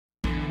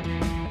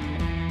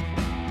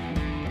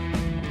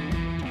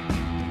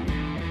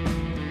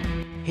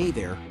Hey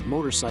there,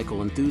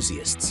 motorcycle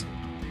enthusiasts.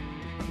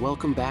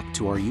 Welcome back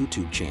to our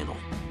YouTube channel.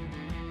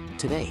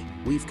 Today,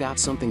 we've got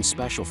something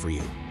special for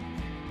you.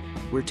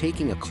 We're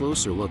taking a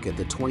closer look at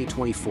the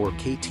 2024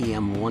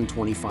 KTM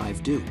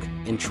 125 Duke,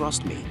 and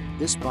trust me,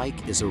 this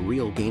bike is a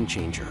real game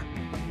changer.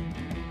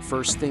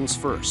 First things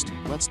first,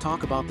 let's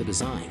talk about the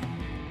design.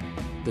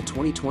 The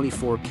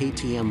 2024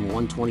 KTM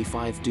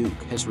 125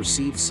 Duke has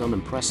received some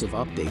impressive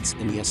updates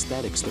in the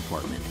aesthetics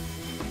department.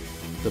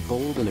 The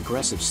bold and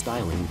aggressive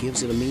styling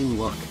gives it a mean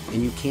look,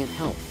 and you can't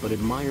help but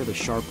admire the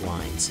sharp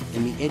lines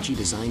and the edgy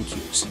design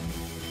cues.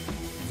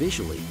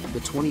 Visually,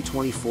 the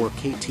 2024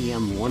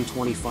 KTM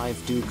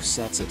 125 Duke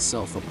sets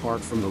itself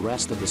apart from the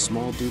rest of the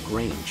small Duke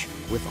range,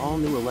 with all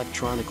new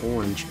electronic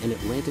orange and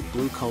Atlantic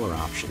blue color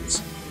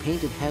options,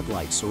 painted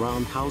headlights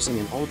surround housing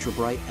an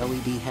ultra-bright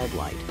LED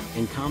headlight,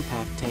 and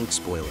compact tank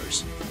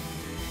spoilers.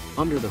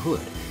 Under the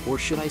hood, or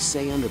should I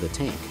say under the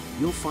tank,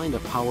 you'll find a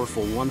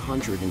powerful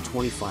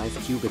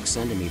 125 cubic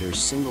centimeters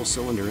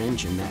single-cylinder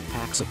engine that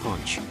packs a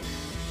punch.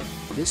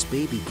 This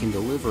baby can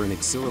deliver an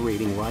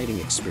exhilarating riding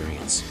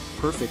experience,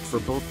 perfect for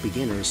both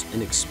beginners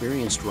and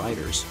experienced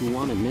riders who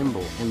want a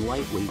nimble and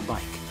lightweight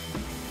bike.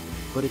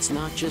 But it's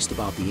not just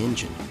about the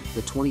engine.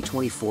 The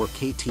 2024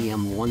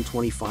 KTM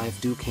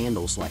 125 Duke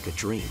handles like a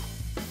dream.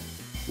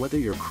 Whether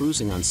you're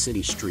cruising on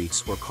city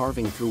streets or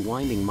carving through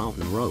winding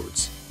mountain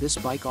roads, this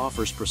bike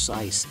offers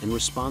precise and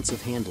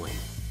responsive handling.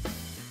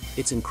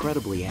 It's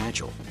incredibly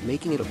agile,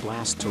 making it a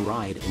blast to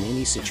ride in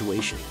any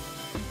situation.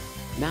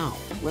 Now,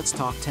 let's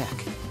talk tech.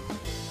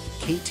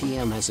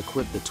 KTM has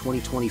equipped the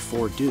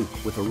 2024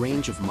 Duke with a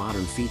range of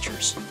modern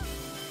features.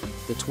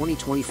 The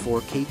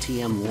 2024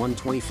 KTM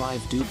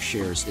 125 Duke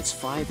shares its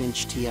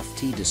 5-inch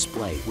TFT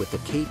display with the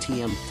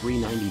KTM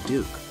 390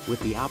 Duke, with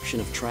the option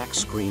of track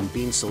screen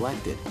being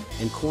selected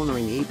and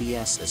cornering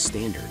ABS as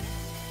standard.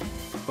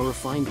 A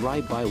refined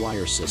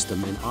ride-by-wire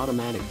system and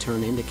automatic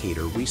turn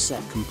indicator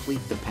reset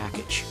complete the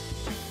package.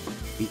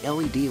 The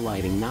LED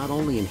lighting not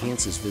only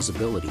enhances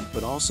visibility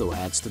but also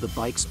adds to the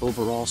bike's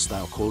overall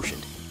style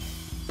quotient.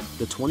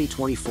 The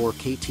 2024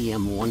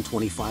 KTM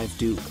 125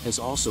 Duke has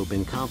also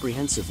been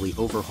comprehensively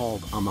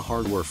overhauled on the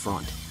hardware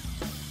front.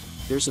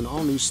 There's an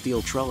all-new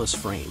steel trellis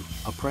frame,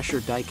 a pressure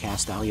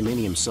die-cast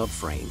aluminum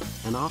subframe,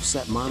 an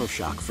offset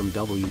monoshock from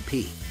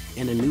WP,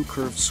 and a new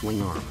curved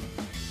swing arm.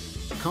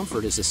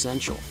 Comfort is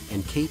essential,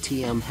 and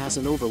KTM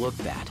hasn't overlooked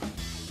that.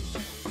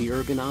 The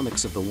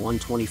ergonomics of the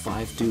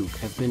 125 Duke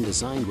have been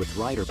designed with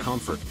rider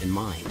comfort in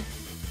mind.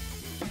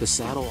 The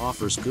saddle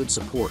offers good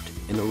support,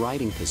 and the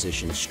riding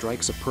position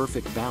strikes a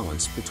perfect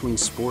balance between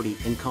sporty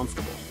and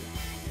comfortable.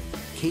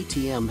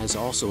 KTM has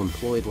also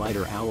employed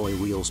lighter alloy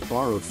wheels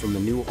borrowed from the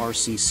new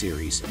RC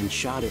series and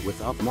shod it with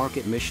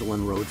upmarket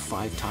Michelin Road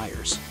 5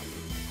 tires.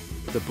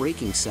 The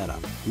braking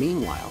setup,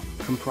 meanwhile,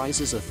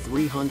 comprises a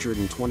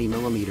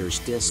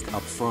 320mm disc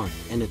up front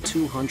and a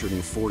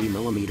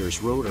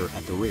 240mm rotor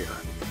at the rear.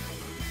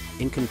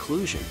 In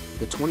conclusion,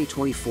 the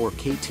 2024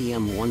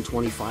 KTM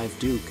 125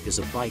 Duke is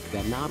a bike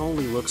that not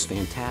only looks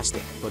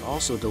fantastic but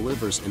also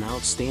delivers an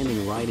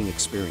outstanding riding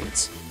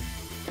experience.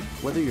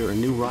 Whether you're a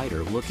new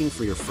rider looking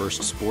for your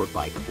first sport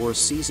bike or a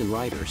seasoned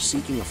rider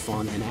seeking a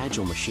fun and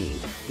agile machine,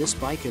 this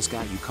bike has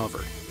got you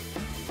covered.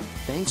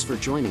 Thanks for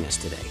joining us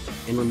today,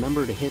 and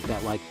remember to hit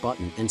that like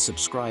button and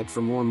subscribe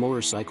for more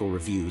motorcycle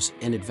reviews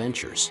and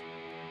adventures.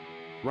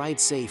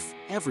 Ride safe,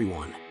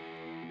 everyone!